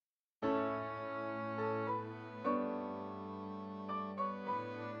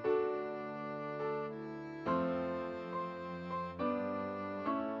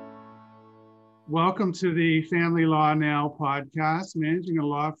Welcome to the Family Law Now podcast, Managing a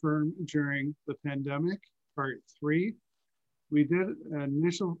Law Firm During the Pandemic, Part 3. We did an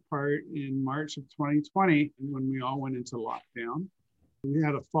initial part in March of 2020 when we all went into lockdown. We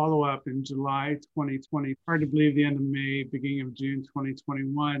had a follow-up in July 2020. Hard to believe the end of May, beginning of June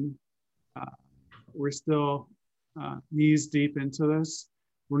 2021. We're still knees deep into this.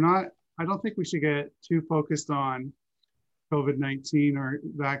 I don't think we should get too focused on COVID-19 or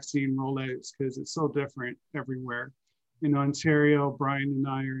vaccine rollouts because it's so different everywhere. In Ontario, Brian and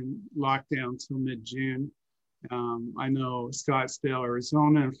I are in lockdown till mid-June. I know Scottsdale,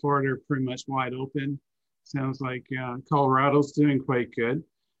 Arizona, and Florida are pretty much wide open. Sounds like Colorado's doing quite good.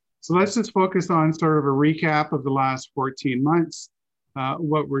 So let's just focus on sort of a recap of the last 14 months,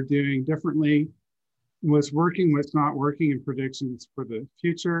 what we're doing differently, what's working, what's not working, and predictions for the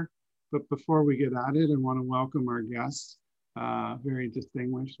future. But before we get at it, I want to welcome our guests. Very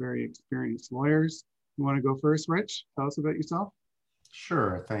distinguished, very experienced lawyers. You want to go first, Rich? Tell us about yourself.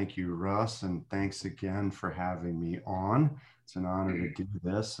 Sure. Thank you, Russ. And thanks again for having me on. It's an honor to do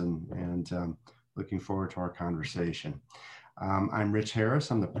this and looking forward to our conversation. I'm Rich Harris.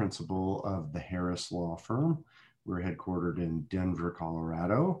 I'm the principal of the Harris Law Firm. We're headquartered in Denver,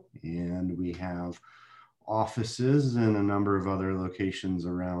 Colorado, and we have offices in a number of other locations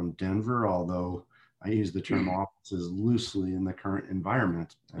around Denver, although I use the term offices loosely in the current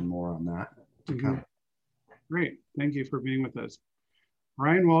environment, and more on that to come. Great. Thank you for being with us.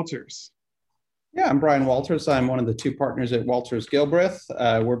 Brian Walters. Yeah, I'm Brian Walters. I'm one of the two partners at Walters Gilbreth.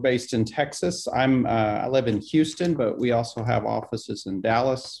 We're based in Texas. I live in Houston, but we also have offices in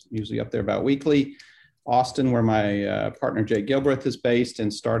Dallas, usually up there about weekly. Austin, where my partner Jay Gilbreth is based,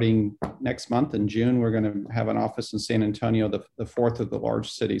 and starting next month in June, we're going to have an office in San Antonio, the fourth of the large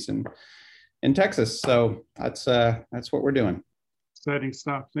cities in Texas. So that's what we're doing. Exciting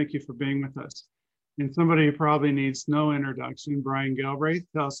stuff. Thank you for being with us. And somebody who probably needs no introduction, Brian Galbraith.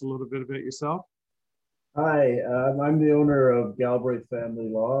 Tell us a little bit about yourself. Hi, I'm the owner of Galbraith Family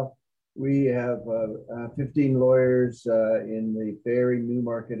Law. We have 15 lawyers in the Barrie,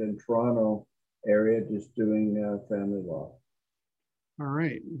 Newmarket, and Toronto area just doing family law. All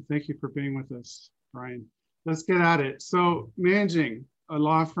right. Thank you for being with us, Brian. Let's get at it. So managing a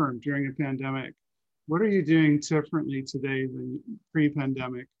law firm during a pandemic, what are you doing differently today than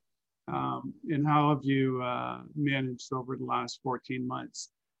pre-pandemic? And how have you managed over the last 14 months,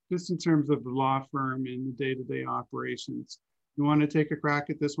 just in terms of the law firm and the day-to-day operations? You want to take a crack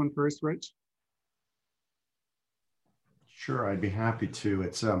at this one first, Rich? Sure, I'd be happy to.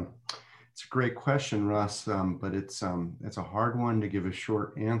 It's a great question, Russ, but it's a hard one to give a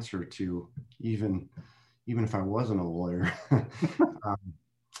short answer to, even if I wasn't a lawyer.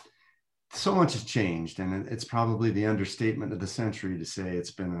 So much has changed, and it's probably the understatement of the century to say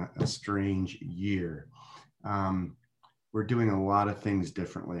it's been a strange year. We're doing a lot of things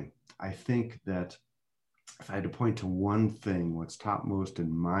differently. I think that if I had to point to one thing, what's topmost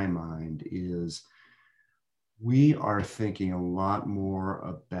in my mind is we are thinking a lot more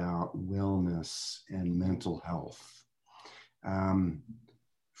about wellness and mental health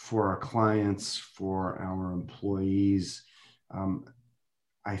for our clients, for our employees.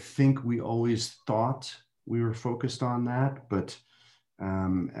 I think we always thought we were focused on that, but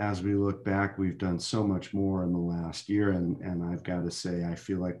as we look back, we've done so much more in the last year, and I've got to say, I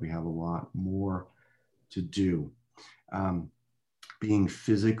feel like we have a lot more to do. Being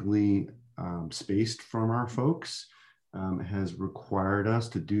physically spaced from our folks has required us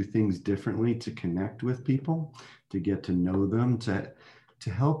to do things differently, to connect with people, to get to know them, to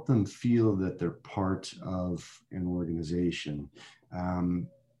help them feel that they're part of an organization.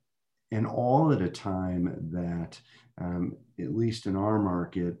 And all at a time that, at least in our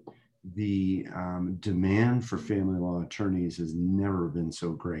market, the demand for family law attorneys has never been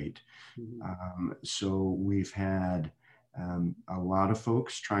so great. So we've had a lot of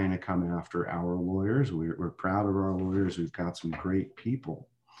folks trying to come after our lawyers. We're proud of our lawyers. We've got some great people.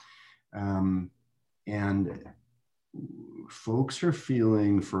 And folks are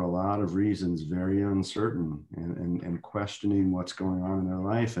feeling, for a lot of reasons, very uncertain and questioning what's going on in their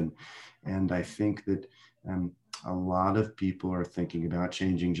life. And I think that a lot of people are thinking about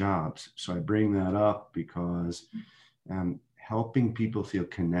changing jobs. So I bring that up because helping people feel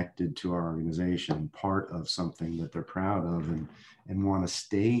connected to our organization, part of something that they're proud of and want to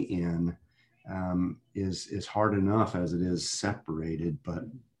stay in, is hard enough as it is separated. But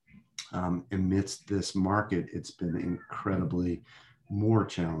amidst this market, it's been incredibly more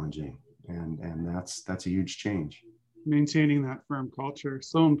challenging, and that's a huge change. Maintaining that firm culture,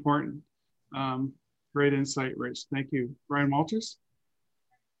 so important. Great insight, Rich. Thank you. Brian Walters?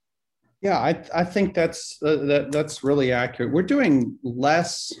 Yeah, I think that's really accurate. We're doing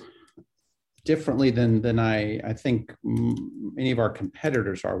less differently than I think many of our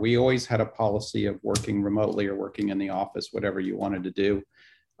competitors are. We always had a policy of working remotely or working in the office, whatever you wanted to do.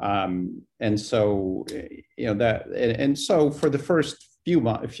 And so, and so for the first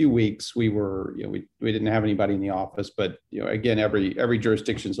few weeks, we were, we didn't have anybody in the office, but, again, every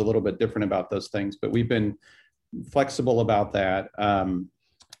jurisdiction is a little bit different about those things, but we've been flexible about that.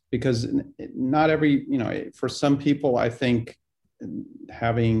 Because not every, for some people, I think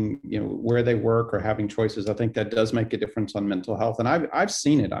having, where they work or having choices, I think that does make a difference on mental health. And I've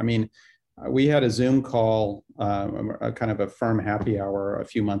seen it. I mean, we had a Zoom call, a kind of a firm happy hour a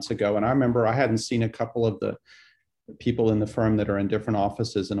few months ago. And I remember I hadn't seen a couple of the people in the firm that are in different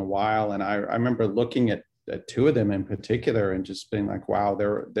offices in a while. And I remember looking at two of them in particular and just being like, wow,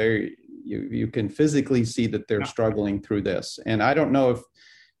 you can physically see that they're struggling through this. And I don't know if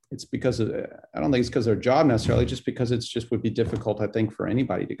it's because of, I don't think it's because of their job necessarily, just because it's just would be difficult, I think, for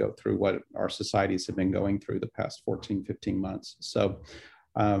anybody to go through what our societies have been going through the past 14, 15 months. So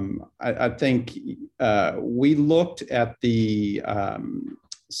I think we looked at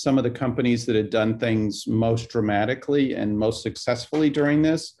some of the companies that had done things most dramatically and most successfully during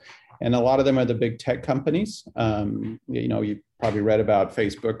this. And a lot of them are the big tech companies. You probably read about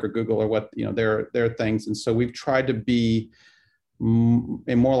Facebook or Google or what, their things. And so we've tried to be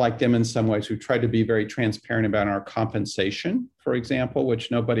and more like them in some ways. We've tried to be very transparent about our compensation, for example, which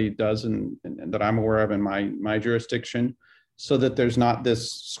nobody does that I'm aware of in my jurisdiction, so that there's not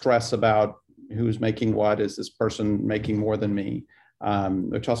this stress about who's making what. Is this person making more than me?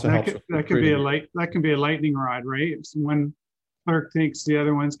 Which also helps. That can be a lightning rod, right? If one clerk thinks the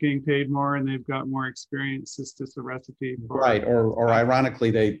other one's getting paid more and they've got more experience, it's just a recipe for right. Or ironically,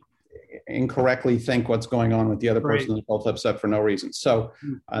 they incorrectly think what's going on with the other person, is both upset for no reason. So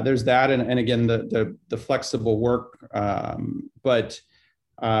there's that, and again the flexible work. But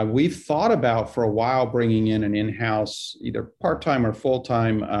we've thought about for a while bringing in an in-house, either part-time or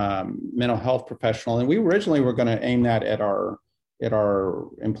full-time mental health professional, and we originally were going to aim that at our our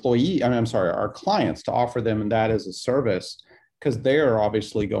clients, to offer them that as a service, because they're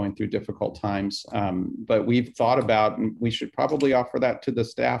obviously going through difficult times. But we've thought about, and we should probably offer that to the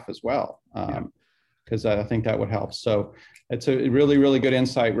staff as well, because I think that would help. So it's a really, really good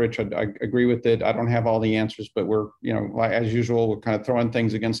insight, Rich. I agree with it. I don't have all the answers, but we're, as usual, we're kind of throwing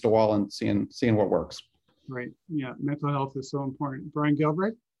things against a wall and seeing what works. Right. Yeah. Mental health is so important. Brian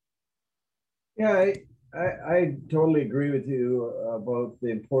Gilbreth? Yeah, I totally agree with you about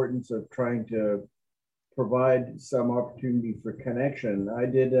the importance of trying to provide some opportunity for connection. I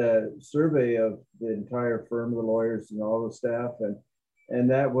did a survey of the entire firm, the lawyers and all the staff, and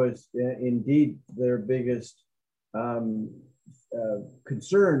that was indeed their biggest concern,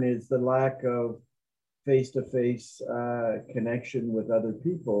 is the lack of face-to-face connection with other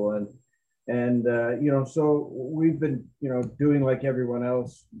people. And so we've been, doing like everyone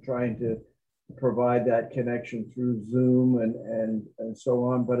else, trying to provide that connection through Zoom and so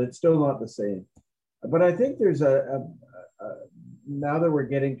on, but it's still not the same. But I think there's now that we're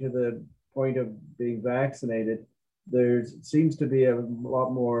getting to the point of being vaccinated, there seems to be a lot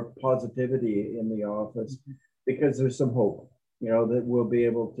more positivity in the office, because there's some hope, that we'll be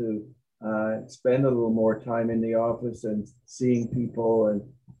able to spend a little more time in the office and seeing people,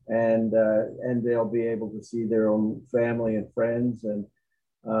 and they'll be able to see their own family and friends and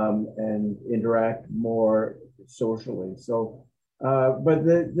interact more socially. So. But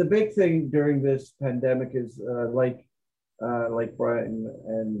the big thing during this pandemic is like Brian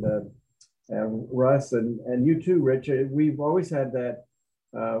and Russ and you too, Rich, we've always had that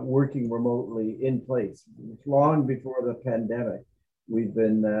working remotely in place. Long before the pandemic, we've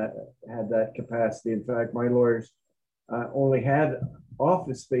been had that capacity. In fact, my lawyers only had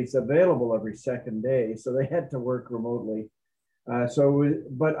office space available every second day, so they had to work remotely.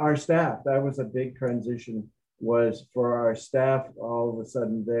 But our staff, that was a big transition, was for our staff, all of a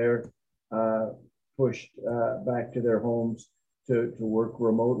sudden they're pushed back to their homes to work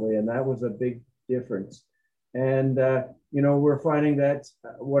remotely. And that was a big difference. And, we're finding that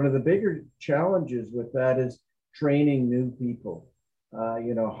one of the bigger challenges with that is training new people.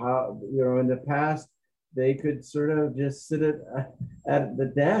 In the past, they could sort of just sit at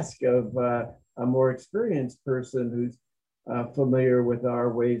the desk of a more experienced person who's familiar with our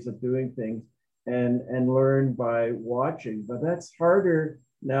ways of doing things, and learn by watching. But that's harder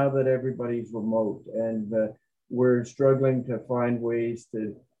now that everybody's remote, and we're struggling to find ways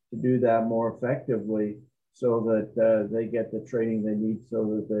to do that more effectively, so that they get the training they need, so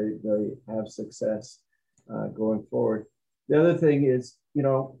that they have success going forward. The other thing is,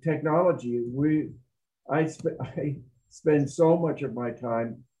 technology. I spend so much of my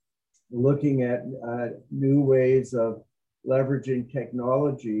time looking at new ways of leveraging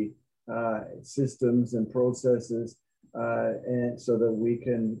technology systems and processes, and so that we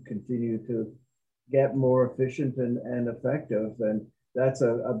can continue to get more efficient and effective. And that's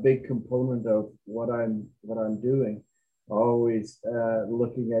a big component of what I'm doing. Always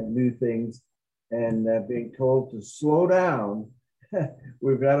looking at new things and being told to slow down.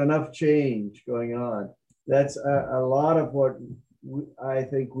 We've got enough change going on. That's a lot of what I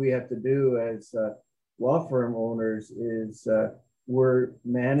think we have to do as law firm owners is we're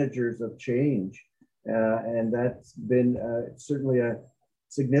managers of change. And that's been certainly a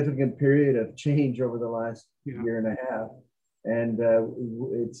significant period of change over the last year and a half. And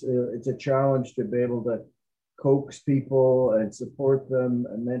it's a challenge to be able to coax people and support them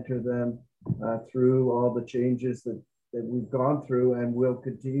and mentor them through all the changes that we've gone through and will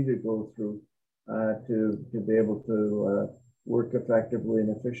continue to go through to be able to work effectively and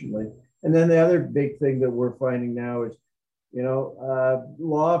efficiently. And then the other big thing that we're finding now is,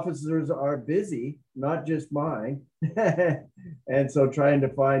 law officers are busy, not just mine. And so trying to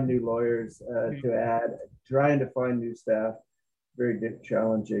find new lawyers to add, trying to find new staff, very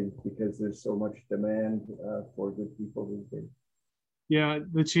challenging because there's so much demand for good people these days. Yeah,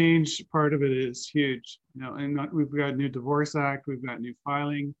 the change part of it is huge. And we've got a new Divorce Act, we've got new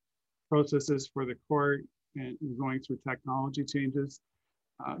filing processes for the court, and we're going through technology changes.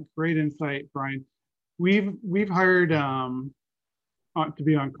 Great insight, Brian. We've hired to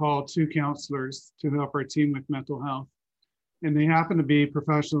be on call 2 counselors to help our team with mental health, and they happen to be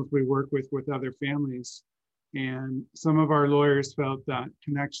professionals we work with other families. And some of our lawyers felt that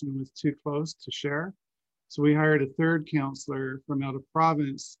connection was too close to share. So we hired a 3rd counselor from out of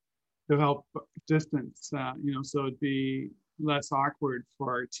province to help distance, so it'd be less awkward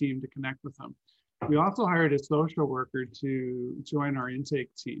for our team to connect with them. We also hired a social worker to join our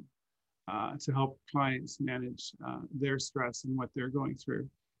intake team to help clients manage their stress and what they're going through.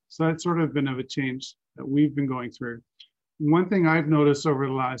 So that's sort of been of a change that we've been going through. One thing I've noticed over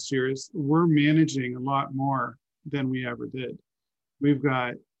the last year is we're managing a lot more than we ever did. We've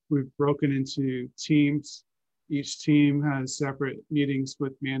broken into teams. Each team has separate meetings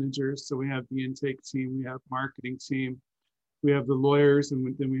with managers. So we have the intake team, we have marketing team, we have the lawyers,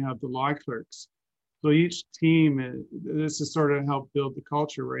 and then we have the law clerks. So each team, this has sort of helped build the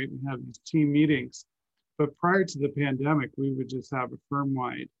culture, right? We have these team meetings. But prior to the pandemic, we would just have a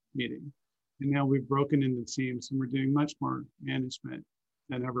firm-wide meeting. And now we've broken into teams and we're doing much more management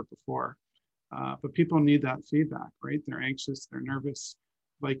than ever before. But people need that feedback, right? They're anxious, they're nervous.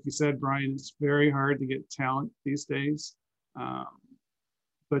 Like you said, Brian, it's very hard to get talent these days.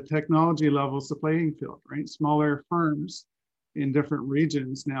 But technology levels the playing field, right? Smaller firms in different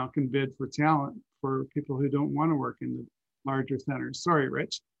regions now can bid for talent for people who don't want to work in the larger centers. Sorry,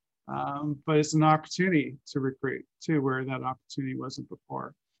 Rich. But it's an opportunity to recruit too, where that opportunity wasn't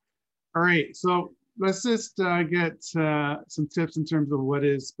before. All right, so let's just get some tips in terms of what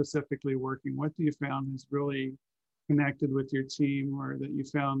is specifically working. What do you found has really connected with your team, or that you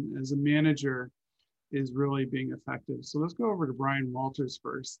found as a manager is really being effective? So let's go over to Brian Walters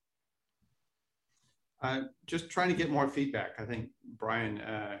first. Just trying to get more feedback. I think Brian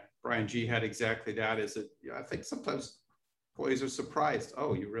G had exactly that. I think sometimes employees are surprised.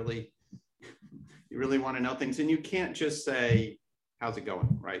 Oh, you really want to know things, and you can't just say, "How's it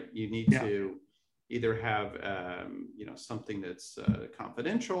going?" Right? You need to either have something that's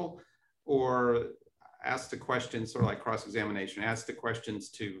confidential, or ask the questions, sort of like cross-examination. Ask the questions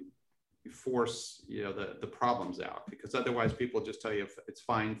to force the problems out, because otherwise people just tell you it's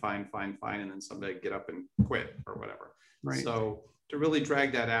fine, and then somebody get up and quit or whatever. Right. So to really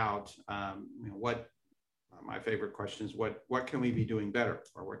drag that out, what my favorite question is, what can we be doing better,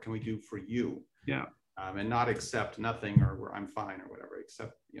 or what can we do for you? Yeah. And not accept nothing, or I'm fine or whatever.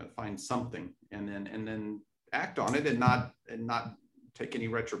 Except find something and then act on it, and not take any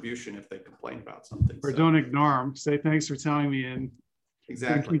retribution if they complain about something. Or don't ignore them. Say thanks for telling me, and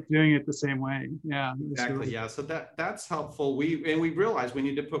exactly keep doing it the same way. Yeah. Exactly. Really... Yeah. So that's helpful. We realized we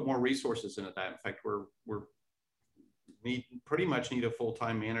need to put more resources into that. In fact, we pretty much need a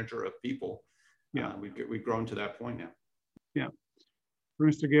full-time manager of people. Yeah. We've grown to that point now. Yeah. For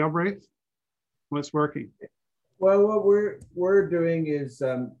Mr. Galbraith, what's working? Well, what we're doing is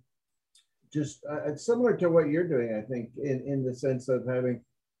just similar to what you're doing, I think, in the sense of having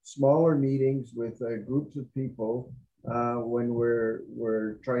smaller meetings with groups of people when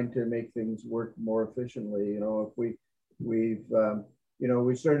we're trying to make things work more efficiently. If we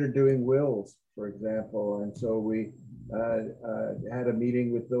started doing wills, for example, and so we had a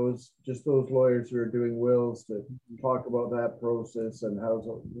meeting with those lawyers who are doing wills to talk about that process and how's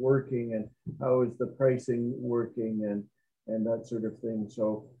it working and how is the pricing working and that sort of thing.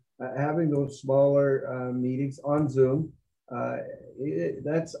 So having those smaller meetings on Zoom,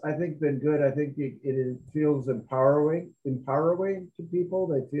 that's, I think, been good. I think it feels empowering to people.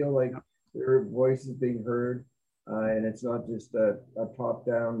 They feel like their voice is being heard, and it's not just a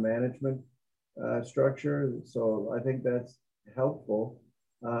top-down management structure. So I think that's helpful.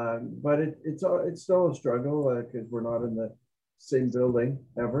 But it's still a struggle because we're not in the same building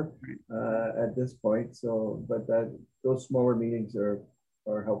ever at this point. So, but those smaller meetings are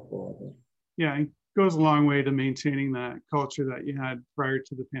helpful, I think. Yeah, it goes a long way to maintaining that culture that you had prior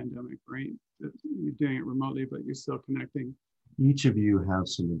to the pandemic, right? You're doing it remotely, but you're still connecting. Each of you have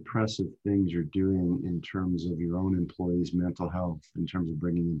some impressive things you're doing in terms of your own employees' mental health, in terms of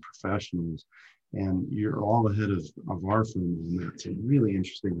bringing in professionals, and you're all ahead of our firm on that. It's a really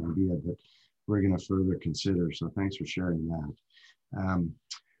interesting idea that we're going to further consider. So thanks for sharing that.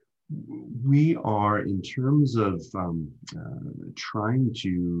 We are, in terms of trying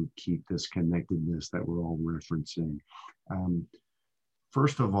to keep this connectedness that we're all referencing.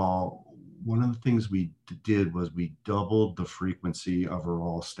 First of all, one of the things we did was we doubled the frequency of our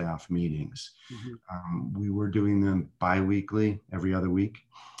all staff meetings. We were doing them bi-weekly, every other week.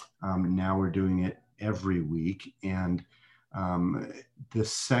 Now we're doing it every week. And the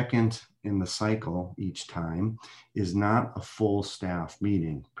second in the cycle each time is not a full staff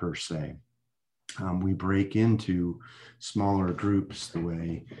meeting per se. We break into smaller groups the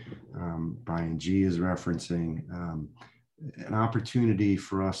way Brian G is referencing, an opportunity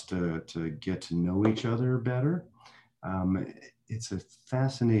for us to get to know each other better. It's a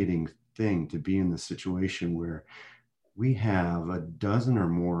fascinating thing to be in the situation where we have a dozen or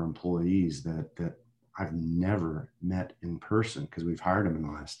more employees that I've never met in person because we've hired them in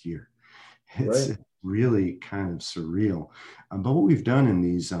the last year. It's really kind of surreal. But what we've done in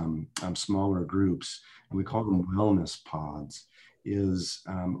these smaller groups, and we call them wellness pods, is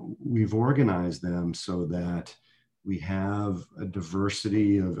we've organized them so that we have a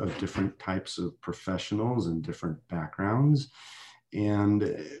diversity of different types of professionals and different backgrounds.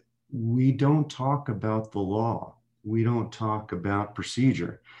 And we don't talk about the law. We don't talk about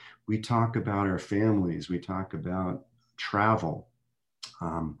procedure. We talk about our families. We talk about travel.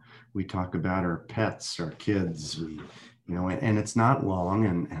 We talk about our pets, our kids, and it's not long.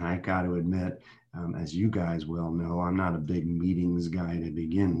 And I got to admit, as you guys well know, I'm not a big meetings guy to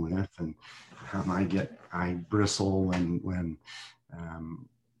begin with. And I bristle when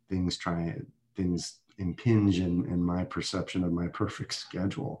things impinge in my perception of my perfect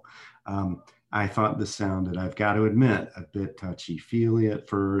schedule. I thought this sounded, I've got to admit, a bit touchy-feely at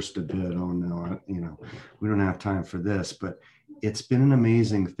first, a bit, oh no, we don't have time for this, but it's been an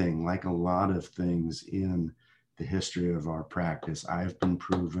amazing thing. Like a lot of things in the history of our practice, I've been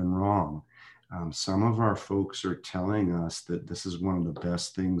proven wrong. Some of our folks are telling us that this is one of the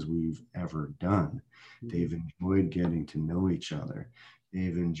best things we've ever done. They've enjoyed getting to know each other.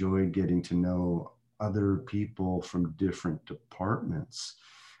 They've enjoyed getting to know other people from different departments.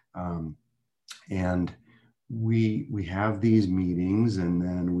 And we have these meetings, and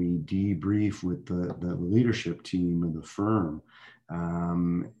then we debrief with the leadership team of the firm.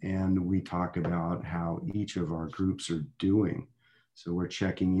 And we talk about how each of our groups are doing. So we're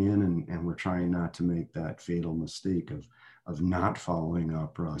checking in, and we're trying not to make that fatal mistake of not following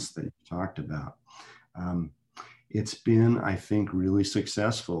up, Russ, that you talked about. It's been, I think, really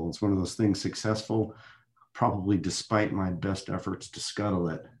successful. It's one of those things, successful probably despite my best efforts to scuttle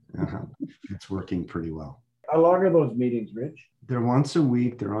it. It's working pretty well. How long are those meetings, Rich? They're once a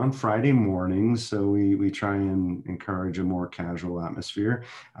week. They're on Friday mornings. So we try and encourage a more casual atmosphere.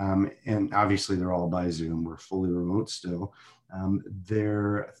 And obviously they're all by Zoom. We're fully remote still.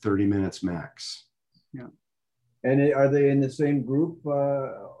 They're 30 minutes max. Yeah. And are they in the same group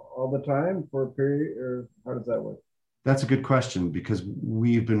all the time for a period, or how does that work? That's a good question, because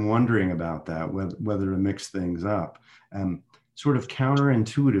we've been wondering about that, whether to mix things up. Sort of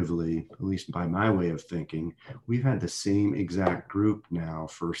counterintuitively, at least by my way of thinking, we've had the same exact group now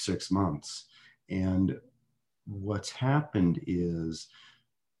for 6 months. And what's happened is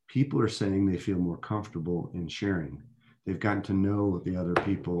people are saying they feel more comfortable in sharing. They've gotten to know the other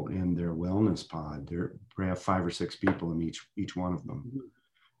people in their wellness pod. They have 5 or 6 people in each one of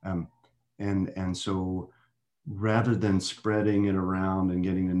them. And so rather than spreading it around and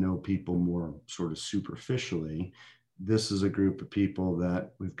getting to know people more sort of superficially, this is a group of people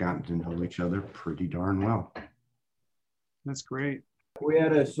that we've gotten to know each other pretty darn well. That's great. We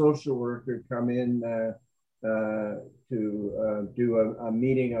had a social worker come in to do a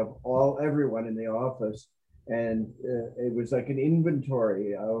meeting of everyone in the office, and it was like an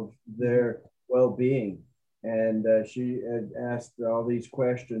inventory of their well-being. And she had asked all these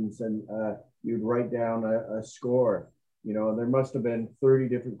questions, and you'd write down a score. You know, there must have been 30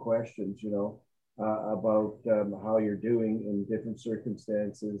 different questions, you know, about how you're doing in different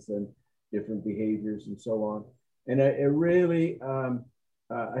circumstances and different behaviors and so on. And it really,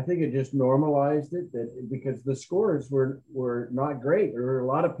 I think it just normalized it, that because the scores were not great. There were a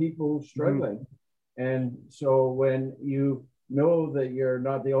lot of people struggling. And so when you know that you're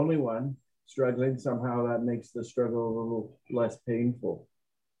not the only one struggling, somehow that makes the struggle a little less painful.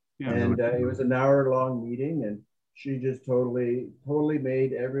 Yeah. And it was an hour-long meeting, and she just totally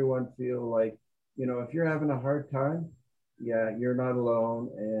made everyone feel like, you know, if you're having a hard time, yeah, you're not alone,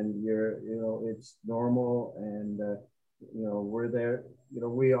 and you're, you know, it's normal, and you know, we're there. You know,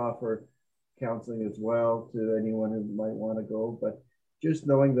 we offer counseling as well to anyone who might want to go, but just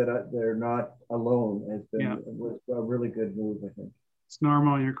knowing that they're not alone has been was a really good move, I think. It's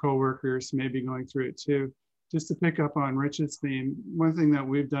normal, your coworkers may be going through it too. Just to pick up on Richard's theme, one thing that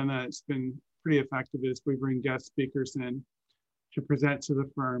we've done that's been pretty effective is we bring guest speakers in to present to the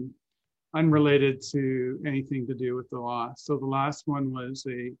firm, unrelated to anything to do with the law. So the last one was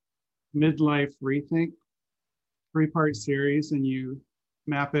a midlife rethink, 3-part series, and you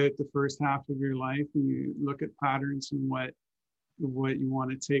map out the first half of your life, and you look at patterns and what you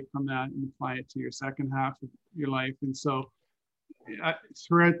want to take from that and apply it to your second half of your life. And so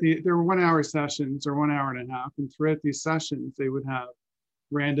throughout there were 1-hour sessions or 1 hour and a half, and throughout these sessions they would have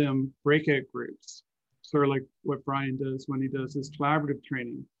random breakout groups, sort of like what Brian does when he does his collaborative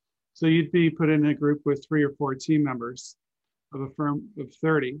training. So you'd be put in a group with 3 or 4 team members of a firm of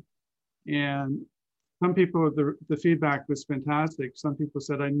 30, and some people, the feedback was fantastic. Some people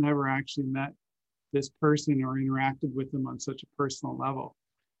said, I never actually met this person or interacted with them on such a personal level.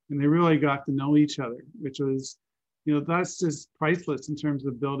 And they really got to know each other, which was, you know, that's just priceless in terms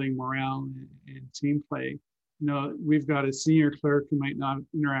of building morale and team play. You know, we've got a senior clerk who might not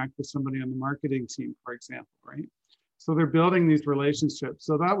interact with somebody on the marketing team, for example, right? So they're building these relationships.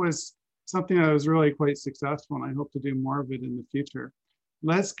 So that was something that was really quite successful, and I hope to do more of it in the future.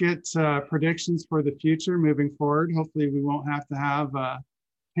 Let's get predictions for the future moving forward. Hopefully we won't have to have a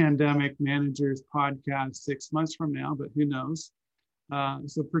pandemic managers podcast 6 months from now, but who knows?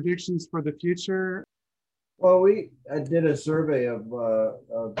 So predictions for the future. Well, I did a survey of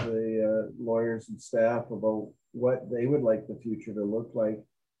the lawyers and staff about what they would like the future to look like.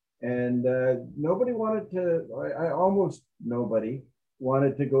 And nobody wanted to, almost nobody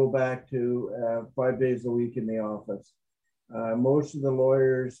wanted to go back to 5 days a week in the office. Most of the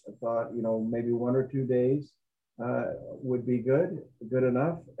lawyers thought, you know, maybe 1 or 2 days would be good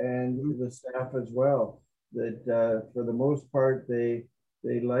enough. And the staff as well, that for the most part, they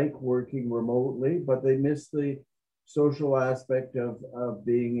like working remotely, but they miss the social aspect of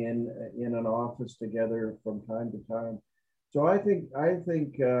being in an office together from time to time. So I think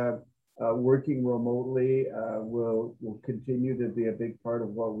working remotely will continue to be a big part of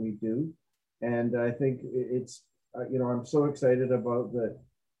what we do. And I think it's, you know, I'm so excited about the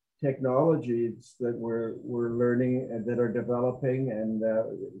technologies that we're learning and that are developing. And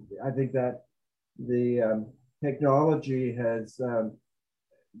I think that the technology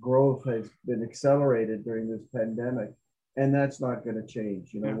growth has been accelerated during this pandemic, and that's not going to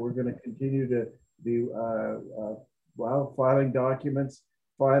change. You know, we're going to continue to be filing documents.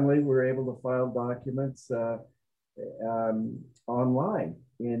 Finally, we're able to file documents online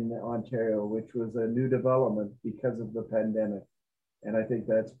in Ontario, which was a new development because of the pandemic. And I think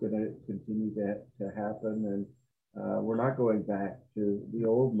that's going to continue to happen. And we're not going back to the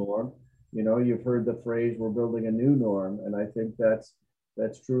old norm. You know, you've heard the phrase, we're building a new norm. And I think that's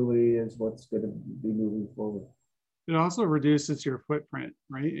truly is what's going to be moving forward. It also reduces your footprint,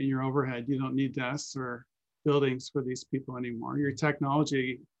 right? And your overhead. You don't need desks or buildings for these people anymore. Your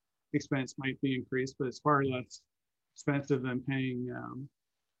technology expense might be increased, but it's far less expensive than paying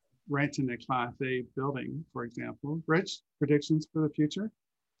rent in a Class A building, for example. Rich, predictions for the future?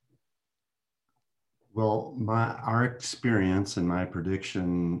 Well, our experience and my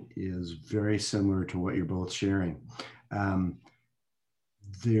prediction is very similar to what you're both sharing.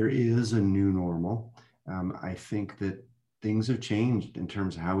 There is a new normal. I think that things have changed in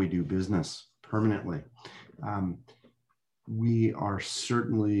terms of how we do business permanently. We are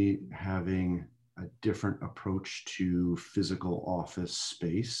certainly having a different approach to physical office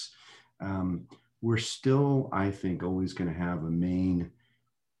space. We're still, I think, always going to have a main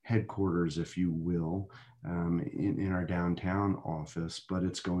headquarters, if you will, in our downtown office, but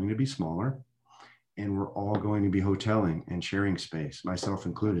it's going to be smaller. and we're all going to be hoteling and sharing space, myself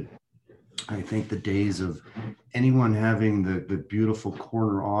included. I think the days of anyone having the beautiful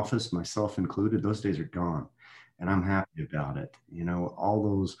corner office, myself included, those days are gone. And I'm happy about it. You know, all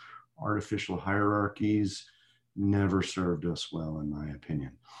those artificial hierarchies never served us well, in my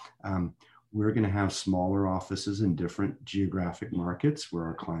opinion. We're going to have smaller offices in different geographic markets where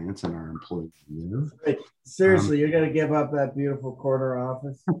our clients and our employees live. Wait, seriously, you're going to give up that beautiful corner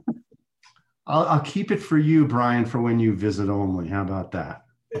office? I'll keep it for you, Brian, for when you visit only. How about that?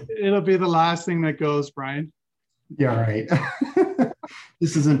 It'll be the last thing that goes, Brian. Yeah, right.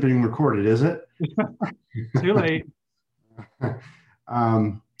 This isn't being recorded, is it? Too late.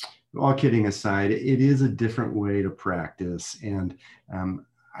 All kidding aside, it is a different way to practice. And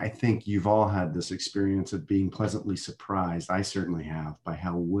I think you've all had this experience of being pleasantly surprised. I certainly have, by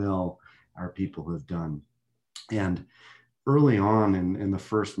how well our people have done. And early on in the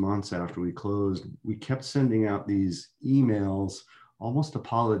first months after we closed, we kept sending out these emails almost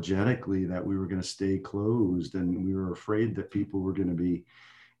apologetically that we were going to stay closed, and we were afraid that people were going to be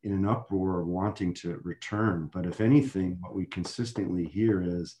in an uproar of wanting to return. But if anything, what we consistently hear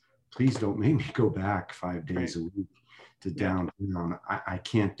is, please don't make me go back 5 days a week to downtown. I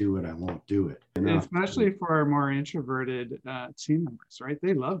can't do it. I won't do it. Especially for our more introverted team members, right?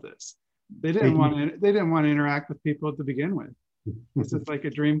 They love this. They didn't want to interact with people at to begin with. This is like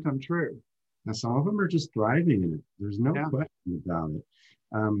a dream come true. Now, some of them are just thriving in it. There's no question about it.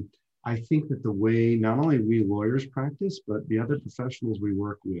 I think that the way not only we lawyers practice, but the other professionals we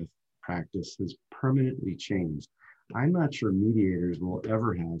work with practice has permanently changed. I'm not sure mediators will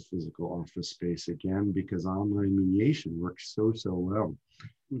ever have physical office space again because online mediation works so well.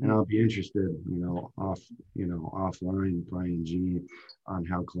 Mm-hmm. And I'll be interested, offline, Brian G, on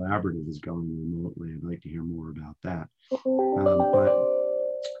how collaborative is going remotely. I'd like to hear more about that. But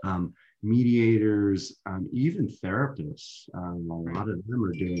mediators, even therapists, a lot of them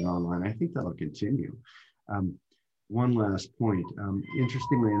are doing online. I think that'll continue. One last point.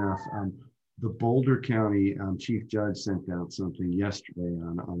 Interestingly enough, the Boulder County Chief Judge sent out something yesterday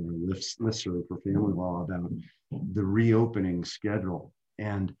on our listserv for family law about the reopening schedule.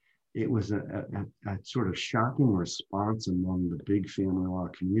 And it was a sort of shocking response among the big family law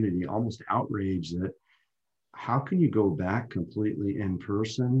community, almost outraged that how can you go back completely in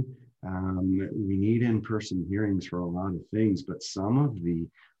person? We need in-person hearings for a lot of things, but some of the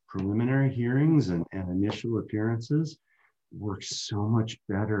preliminary hearings and initial appearances work so much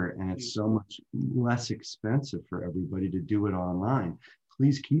better, and it's so much less expensive for everybody to do it online.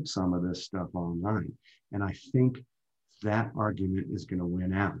 Please keep some of this stuff online. And I think that argument is going to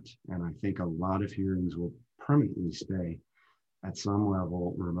win out. And I think a lot of hearings will permanently stay at some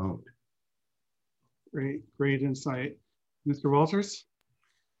level remote. Great insight. Mr. Walters?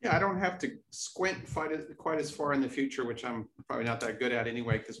 Yeah, I don't have to squint quite as far in the future, which I'm probably not that good at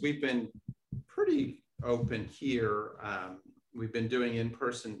anyway, because we've been pretty open here. We've been doing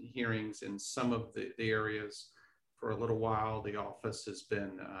in-person hearings in some of the areas for a little while. The office has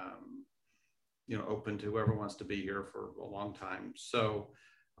been, open to whoever wants to be here for a long time. So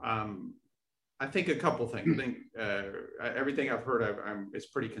I think a couple things. I think everything I've heard is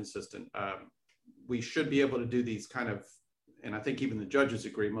pretty consistent. We should be able to do these kind of, and I think even the judges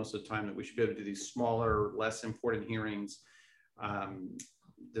agree most of the time, that we should be able to do these smaller, less important hearings,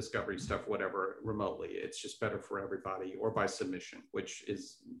 discovery stuff, whatever, remotely. It's just better for everybody, or by submission, which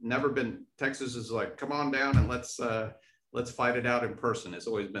is never been, Texas is like, come on down and let's fight it out in person. It's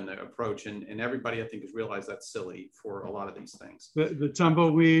always been the approach. And everybody, I think, has realized that's silly for a lot of these things. The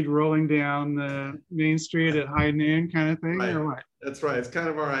tumbleweed rolling down the main street at high noon kind of thing, right. Or what? That's right. It's kind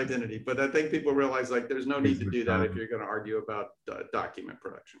of our identity. But I think people realize, like, there's no need to do that if you're going to argue about document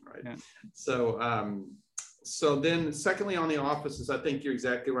production, right? Yeah. So then secondly, on the offices, I think you're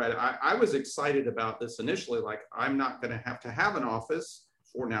exactly right. I was excited about this initially, like, I'm not going to have an office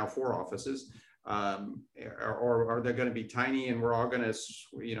for now, 4 offices. Or are they going to be tiny and we're all going to,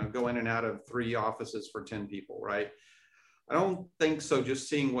 go in and out of 3 offices for 10 people, right? I don't think so. Just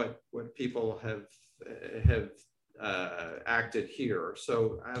seeing what people have acted here.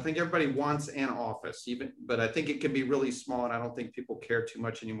 So I think everybody wants an office, but I think it can be really small, and I don't think people care too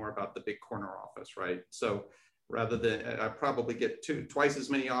much anymore about the big corner office, right? So rather than, I probably get twice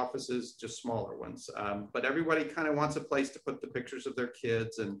as many offices, just smaller ones. But everybody kind of wants a place to put the pictures of their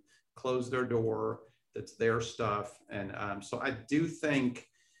kids and close their door, that's their stuff. And so I do think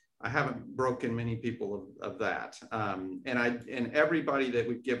I haven't broken many people of that. And everybody that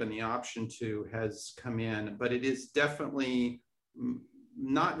we've given the option to has come in, but it is definitely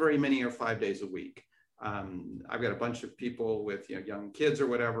not very many are 5 days a week. I've got a bunch of people with young kids or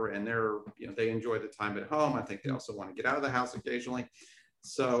whatever, and they enjoy the time at home. I think they also want to get out of the house occasionally.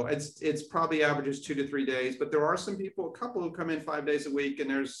 So it's probably averages 2 to 3 days, but there are some people, a couple who come in 5 days a week, and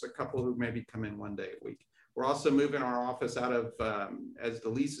there's a couple who maybe come in 1 day a week. We're also moving our office out of, as the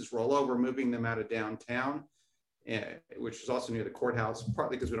leases roll over, moving them out of downtown, which is also near the courthouse,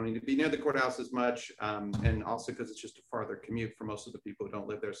 partly because we don't need to be near the courthouse as much, and also because it's just a farther commute for most of the people who don't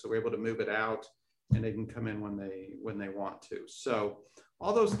live there. So we're able to move it out, and they can come in when they want to. So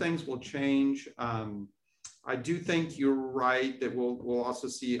all those things will change. I do think you're right that we'll also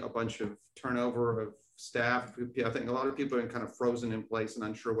see a bunch of turnover of staff. I think a lot of people are kind of frozen in place and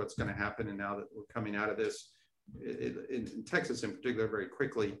unsure what's going to happen. And now that we're coming out of this, in Texas in particular, very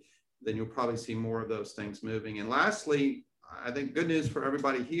quickly, then you'll probably see more of those things moving. And lastly, I think good news for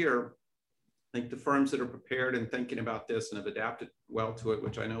everybody here. I think the firms that are prepared and thinking about this and have adapted well to it,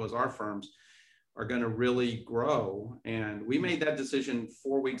 which I know is our firms, are going to really grow. And we made that decision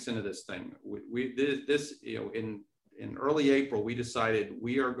 4 weeks into this thing. In early April, we decided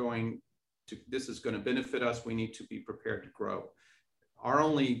this is going to benefit us. We need to be prepared to grow. Our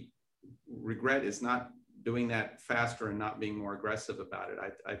only regret is not doing that faster and not being more aggressive about it.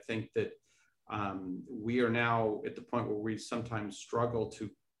 I think that we are now at the point where we sometimes struggle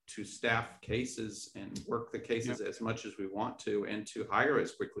to staff cases and work the cases as much as we want to, and to hire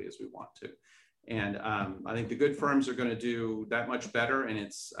as quickly as we want to. And I think the good firms are going to do that much better, and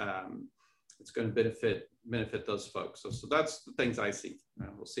it's going to benefit those folks. So that's the things I see.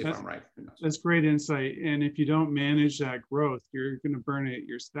 We'll see if I'm right. That's great insight. And if you don't manage that growth, you're going to burn out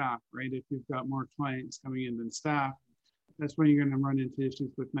your staff, right? If you've got more clients coming in than staff, that's when you're going to run into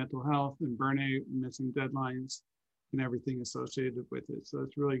issues with mental health and burnout and missing deadlines and everything associated with it. So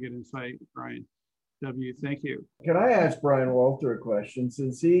that's really good insight, Brian W. Thank you. Can I ask Brian Walter a question?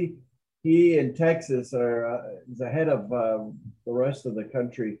 Since he in Texas is ahead of the rest of the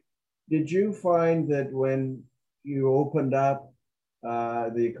country, did you find that when you opened up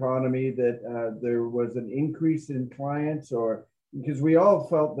the economy that there was an increase in clients, or because we all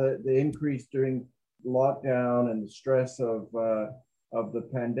felt that the increase during lockdown and the stress of the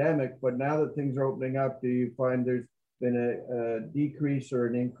pandemic, but now that things are opening up, do you find there's been a decrease or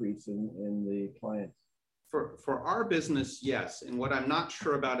an increase in the clients? For our business, yes. And what I'm not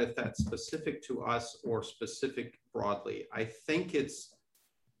sure about if that's specific to us or specific broadly, I think it's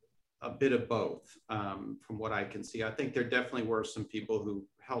a bit of both from what I can see. I think there definitely were some people who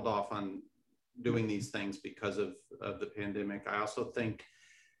held off on doing these things because of the pandemic. I also think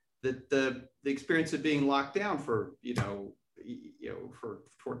that the experience of being locked down for, for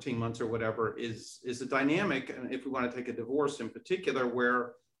 14 months or whatever is a dynamic. And if we want to take a divorce in particular,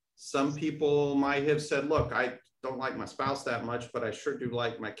 where some people might have said, look, I don't like my spouse that much, but I sure do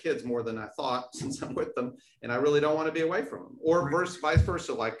like my kids more than I thought since I'm with them, and I really don't want to be away from them. Or vice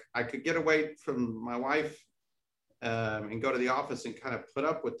versa, like I could get away from my wife and go to the office and kind of put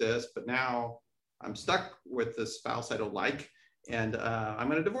up with this, but now I'm stuck with this spouse I don't like, and I'm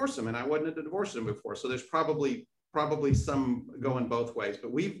going to divorce him, and I wasn't to divorce him before. So there's probably some going both ways,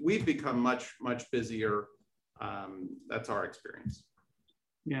 but we've become much busier. That's our experience.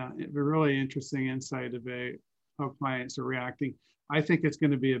 Yeah, a really interesting insight about how clients are reacting. I think it's going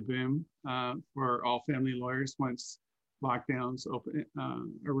to be a boom for all family lawyers once lockdowns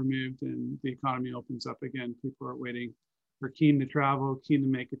are removed and the economy opens up again. People are waiting, are keen to travel, keen to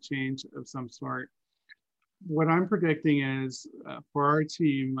make a change of some sort. What I'm predicting is for our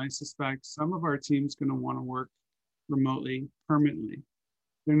team, I suspect some of our team's going to want to work remotely permanently.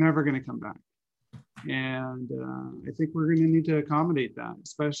 They're never going to come back. And I think we're going to need to accommodate that,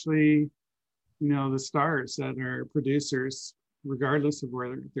 especially, the stars that are producers, regardless of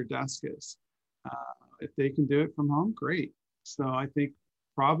where their desk is. If they can do it from home, great. So I think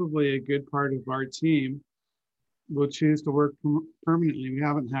probably a good part of our team will choose to work permanently. We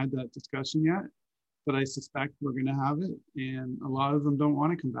haven't had that discussion yet, but I suspect we're going to have it. And a lot of them don't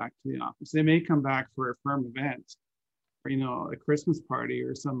want to come back to the office. They may come back for a firm event or, a Christmas party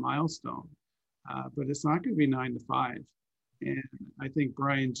or some milestone. But it's not going to be 9 to 5. And I think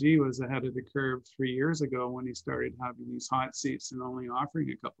Brian G was ahead of the curve 3 years ago when he started having these hot seats and only offering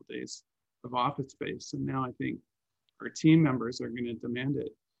a couple of days of office space. And now I think our team members are going to demand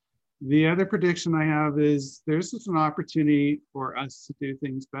it. The other prediction I have is there's just an opportunity for us to do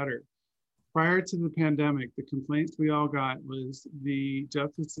things better. Prior to the pandemic, the complaints we all got was the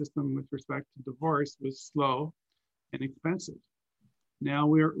justice system with respect to divorce was slow and expensive. Now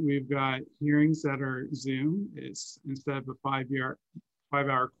we've got hearings that are Zoom. It's instead of a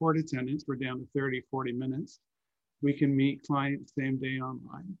 5-hour court attendance, we're down to 30, 40 minutes. We can meet clients same day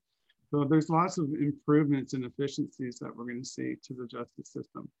online. So there's lots of improvements and efficiencies that we're going to see to the justice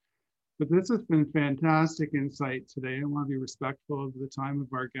system. But this has been fantastic insight today. I want to be respectful of the time of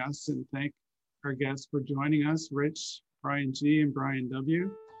our guests and thank our guests for joining us, Rich, Brian G, and Brian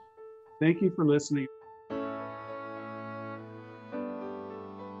W. Thank you for listening.